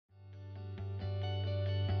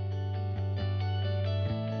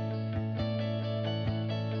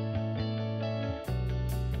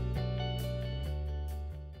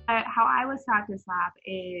How I was taught to slap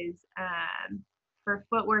is for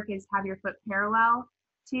footwork is have your foot parallel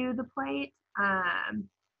to the plate.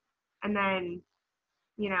 And then,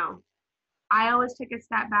 you know, I always took a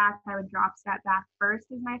step back. I would drop step back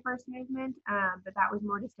first as my first movement, but that was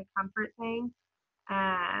more just a comfort thing.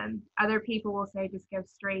 Other people will say just go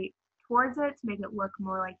straight towards it to make it look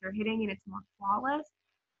more like you're hitting and it's more flawless.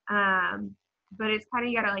 Um, but it's kind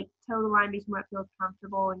of you gotta like toe the line between what feels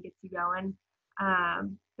comfortable and gets you going.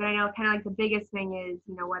 But I know kind of like the biggest thing is,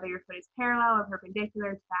 whether your foot is parallel or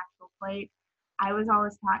perpendicular to the actual plate. I was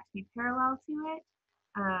always taught to be parallel to it.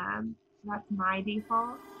 So that's my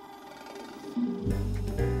default.